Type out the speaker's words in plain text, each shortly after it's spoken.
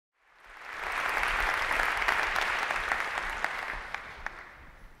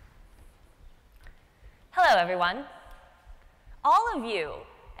everyone. All of you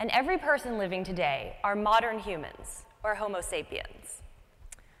and every person living today are modern humans, or Homo sapiens.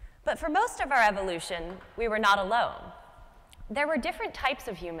 But for most of our evolution, we were not alone. There were different types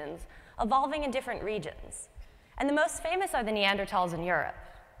of humans evolving in different regions, and the most famous are the Neanderthals in Europe.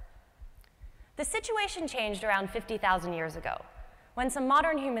 The situation changed around 50,000 years ago, when some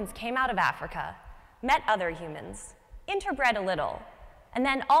modern humans came out of Africa, met other humans, interbred a little, and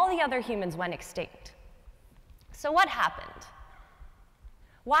then all the other humans went extinct. So what happened?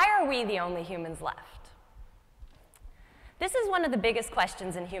 Why are we the only humans left? This is one of the biggest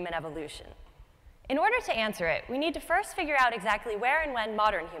questions in human evolution. In order to answer it, we need to first figure out exactly where and when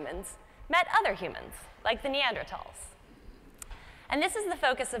modern humans met other humans, like the Neanderthals. And this is the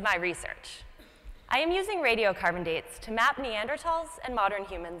focus of my research. I am using radiocarbon dates to map Neanderthals and modern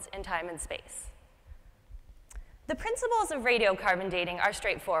humans in time and space. The principles of radiocarbon dating are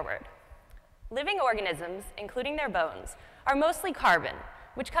straightforward. Living organisms, including their bones, are mostly carbon,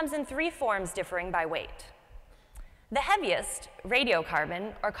 which comes in three forms differing by weight. The heaviest,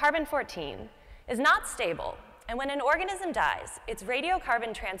 radiocarbon, or carbon-14, is not stable, and when an organism dies, its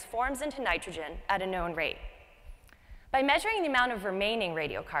radiocarbon transforms into nitrogen at a known rate. By measuring the amount of remaining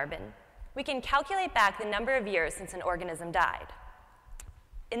radiocarbon, we can calculate back the number of years since an organism died.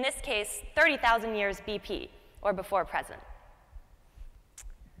 In this case, 30,000 years BP, or before present.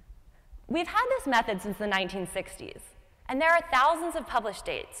 We've had this method since the 1960s, and there are thousands of published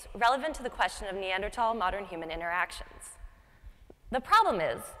dates relevant to the question of Neanderthal-modern human interactions. The problem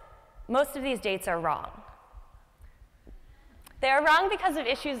is, most of these dates are wrong. They are wrong because of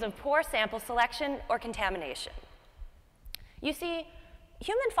issues of poor sample selection or contamination. You see,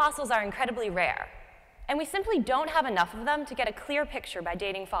 human fossils are incredibly rare, and we simply don't have enough of them to get a clear picture by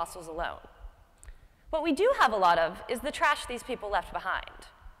dating fossils alone. What we do have a lot of is the trash these people left behind: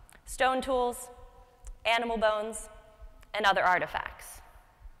 stone tools, animal bones, and other artifacts.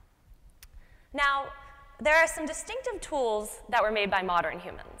 Now, there are some distinctive tools that were made by modern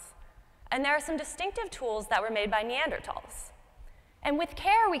humans, and there are some distinctive tools that were made by Neanderthals. And with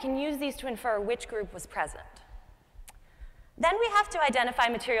care, we can use these to infer which group was present. Then we have to identify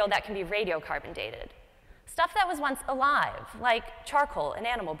material that can be radiocarbon dated, stuff that was once alive, like charcoal and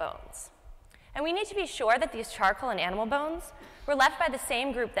animal bones. And we need to be sure that these charcoal and animal bones were left by the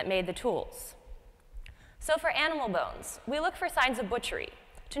same group that made the tools. So for animal bones, we look for signs of butchery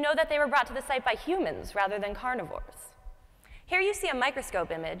to know that they were brought to the site by humans rather than carnivores. Here you see a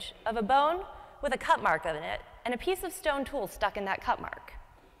microscope image of a bone with a cut mark in it and a piece of stone tool stuck in that cut mark.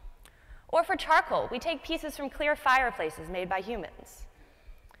 Or for charcoal, we take pieces from clear fireplaces made by humans.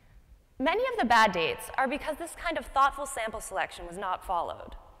 Many of the bad dates are because this kind of thoughtful sample selection was not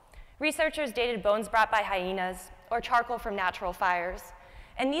followed. Researchers dated bones brought by hyenas or charcoal from natural fires,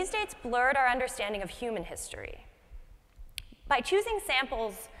 and these dates blurred our understanding of human history. By choosing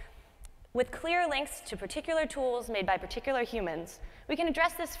samples with clear links to particular tools made by particular humans, we can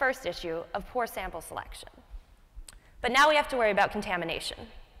address this first issue of poor sample selection. But now we have to worry about contamination.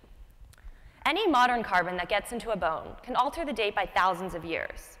 Any modern carbon that gets into a bone can alter the date by thousands of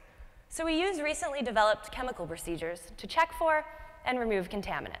years. So we use recently developed chemical procedures to check for and remove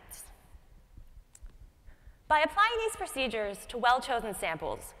contaminants. By applying these procedures to well-chosen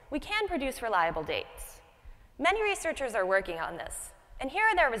samples, we can produce reliable dates. Many researchers are working on this, and here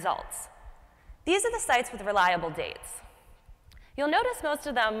are their results. These are the sites with reliable dates. You'll notice most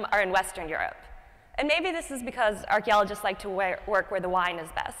of them are in Western Europe, and maybe this is because archaeologists like to work where the wine is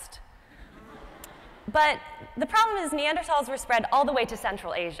best. But the problem is Neanderthals were spread all the way to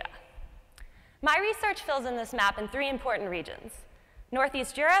Central Asia. My research fills in this map in three important regions: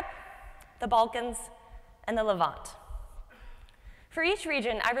 Northeast Europe, the Balkans, and the Levant. For each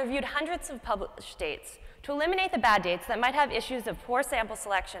region, I reviewed hundreds of published dates to eliminate the bad dates that might have issues of poor sample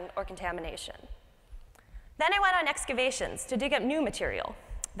selection or contamination. Then I went on excavations to dig up new material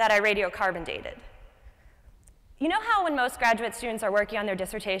that I radiocarbon dated. You know how when most graduate students are working on their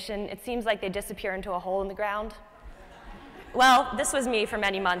dissertation, it seems like they disappear into a hole in the ground? Well, this was me for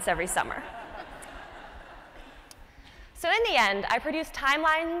many months every summer. So in the end, I produced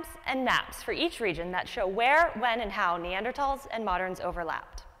timelines and maps for each region that show where, when, and how Neanderthals and moderns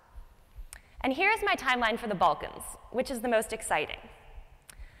overlapped. And here is my timeline for the Balkans, which is the most exciting.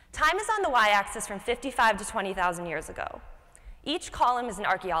 Time is on the y-axis from 55 to 20,000 years ago. Each column is an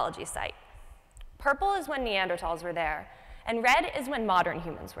archaeology site. Purple is when Neanderthals were there, and red is when modern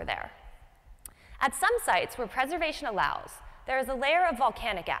humans were there. At some sites where preservation allows, there is a layer of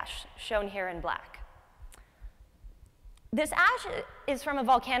volcanic ash, shown here in black. This ash is from a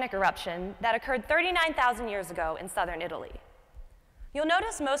volcanic eruption that occurred 39,000 years ago in southern Italy. You'll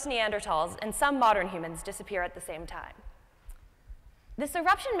notice most Neanderthals and some modern humans disappear at the same time. This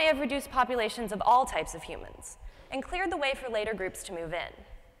eruption may have reduced populations of all types of humans and cleared the way for later groups to move in.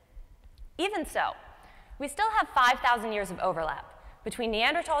 Even so, we still have 5,000 years of overlap between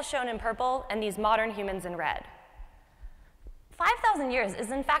Neanderthals shown in purple and these modern humans in red. 5,000 years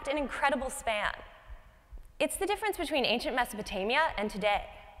is in fact an incredible span. It's the difference between ancient Mesopotamia and today.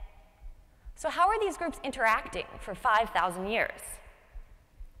 So how are these groups interacting for 5,000 years?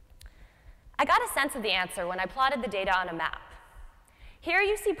 I got a sense of the answer when I plotted the data on a map. Here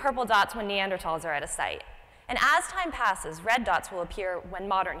you see purple dots when Neanderthals are at a site, and as time passes, red dots will appear when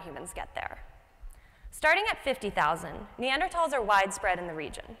modern humans get there. Starting at 50,000, Neanderthals are widespread in the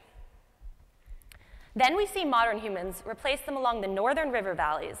region. Then we see modern humans replace them along the northern river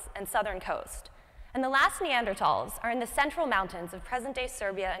valleys and southern coast, and the last Neanderthals are in the central mountains of present-day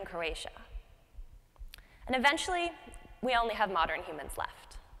Serbia and Croatia. And eventually, we only have modern humans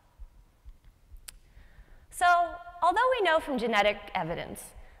left. So, although we know from genetic evidence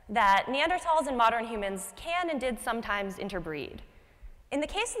that Neanderthals and modern humans can and did sometimes interbreed, in the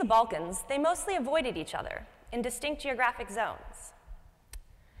case of the Balkans, they mostly avoided each other in distinct geographic zones.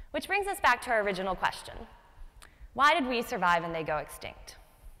 Which brings us back to our original question. Why did we survive and they go extinct?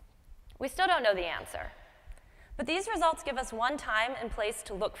 We still don't know the answer, but these results give us one time and place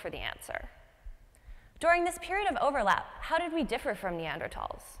to look for the answer. During this period of overlap, how did we differ from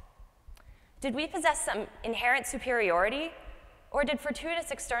Neanderthals? Did we possess some inherent superiority, or did fortuitous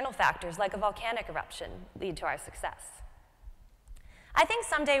external factors like a volcanic eruption lead to our success? I think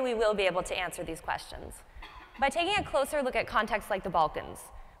someday we will be able to answer these questions by taking a closer look at contexts like the Balkans,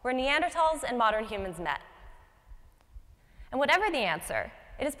 where Neanderthals and modern humans met. And whatever the answer,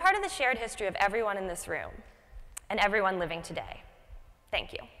 it is part of the shared history of everyone in this room and everyone living today.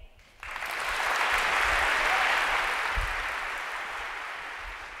 Thank you.